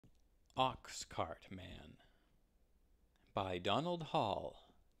Ox Cart Man by Donald Hall.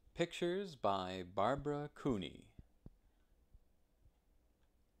 Pictures by Barbara Cooney.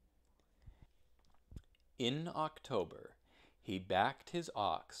 In October, he backed his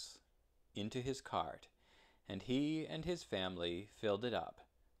ox into his cart, and he and his family filled it up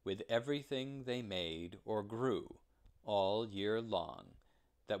with everything they made or grew all year long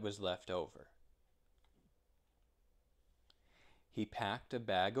that was left over. He packed a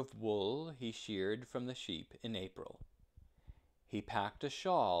bag of wool he sheared from the sheep in April. He packed a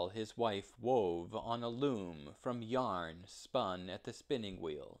shawl his wife wove on a loom from yarn spun at the spinning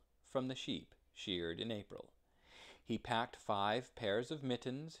wheel from the sheep sheared in April. He packed 5 pairs of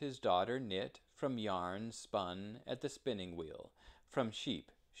mittens his daughter knit from yarn spun at the spinning wheel from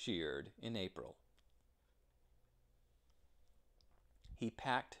sheep sheared in April. He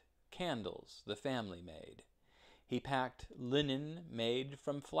packed candles the family made. He packed linen made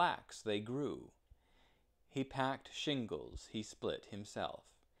from flax they grew. He packed shingles he split himself.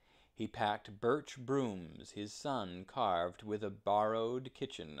 He packed birch brooms his son carved with a borrowed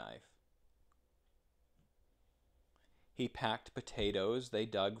kitchen knife. He packed potatoes they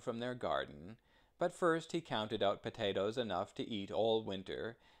dug from their garden, but first he counted out potatoes enough to eat all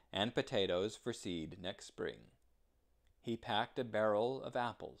winter, and potatoes for seed next spring. He packed a barrel of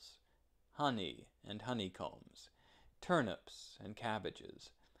apples, honey and honeycombs, turnips and cabbages,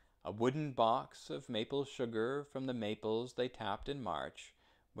 a wooden box of maple sugar from the maples they tapped in March,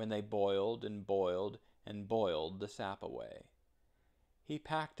 when they boiled and boiled and boiled the sap away. He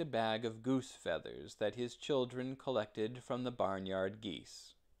packed a bag of goose feathers that his children collected from the barnyard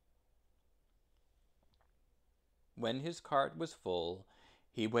geese. When his cart was full,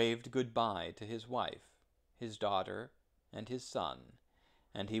 he waved good-bye to his wife, his daughter, and his son,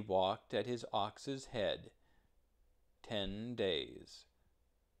 and he walked at his ox's head 10 days,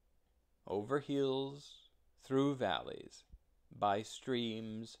 over hills, through valleys, by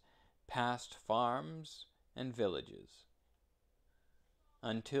streams, past farms and villages,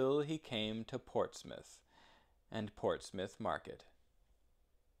 until he came to Portsmouth and Portsmouth Market.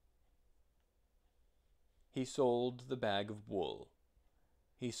 He sold the bag of wool.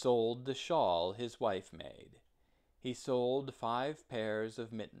 He sold the shawl his wife made. He sold 5 pairs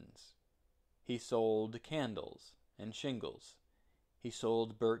of mittens. He sold candles and shingles. He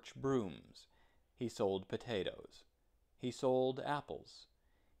sold birch brooms. He sold potatoes. He sold apples.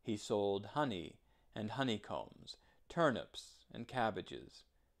 He sold honey and honeycombs, turnips and cabbages.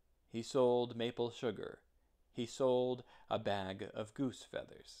 He sold maple sugar. He sold a bag of goose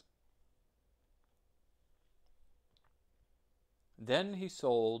feathers. Then he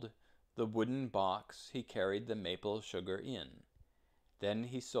sold the wooden box he carried the maple sugar in. Then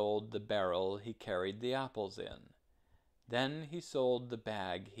he sold the barrel he carried the apples in. Then he sold the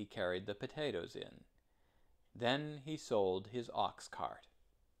bag he carried the potatoes in. Then he sold his ox cart.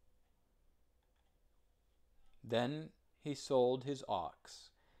 Then he sold his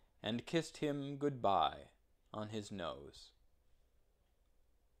ox, and kissed him good-bye on his nose.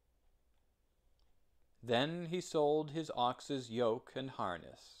 Then he sold his ox's yoke and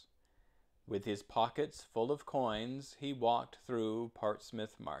harness. With his pockets full of coins, he walked through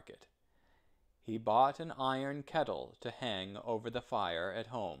Portsmouth Market. He bought an iron kettle to hang over the fire at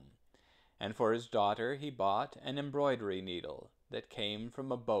home, and for his daughter he bought an embroidery needle that came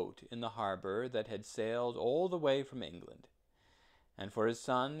from a boat in the harbor that had sailed all the way from England. And for his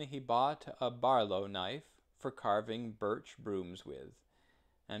son he bought a Barlow knife for carving birch brooms with,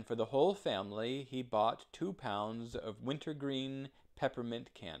 and for the whole family he bought 2 pounds of wintergreen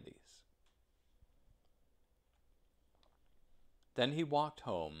peppermint candies. Then he walked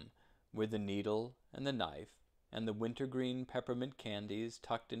home with the needle and the knife and the wintergreen peppermint candies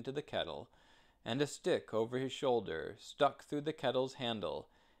tucked into the kettle, and a stick over his shoulder stuck through the kettle's handle,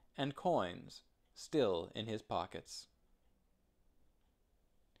 and coins still in his pockets.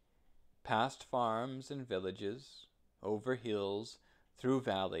 Past farms and villages, over hills, through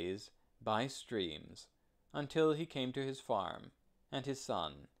valleys, by streams, until he came to his farm, and his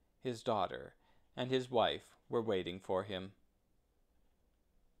son, his daughter, and his wife were waiting for him.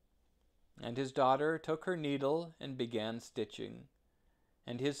 And his daughter took her needle and began stitching,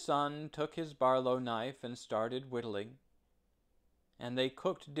 and his son took his Barlow knife and started whittling. And they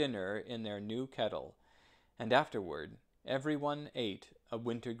cooked dinner in their new kettle, and afterward everyone ate a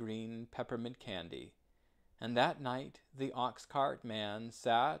wintergreen peppermint candy, and that night the ox-cart man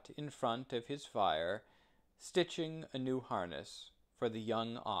sat in front of his fire, stitching a new harness for the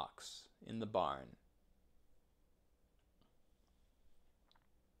young ox in the barn.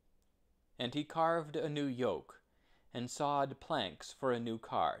 And he carved a new yoke, and sawed planks for a new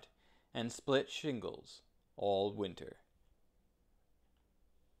cart, and split shingles all winter.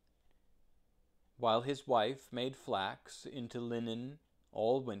 While his wife made flax into linen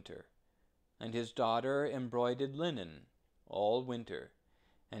all winter, and his daughter embroidered linen all winter,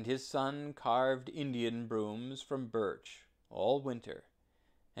 and his son carved Indian brooms from birch all winter,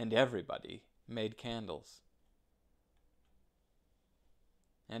 and everybody made candles.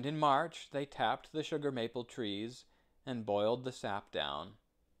 And in March they tapped the sugar maple trees and boiled the sap down.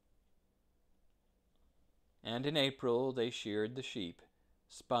 And in April they sheared the sheep,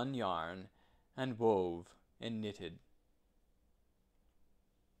 spun yarn, and wove and knitted.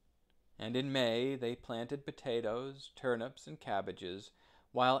 And in May they planted potatoes, turnips, and cabbages,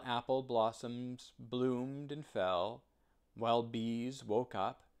 while apple blossoms bloomed and fell, while bees woke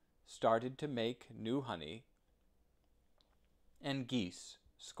up, started to make new honey, and geese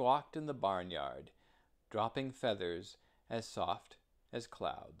squawked in the barnyard, dropping feathers as soft as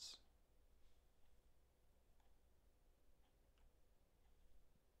clouds.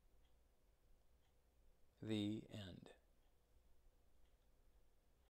 The end.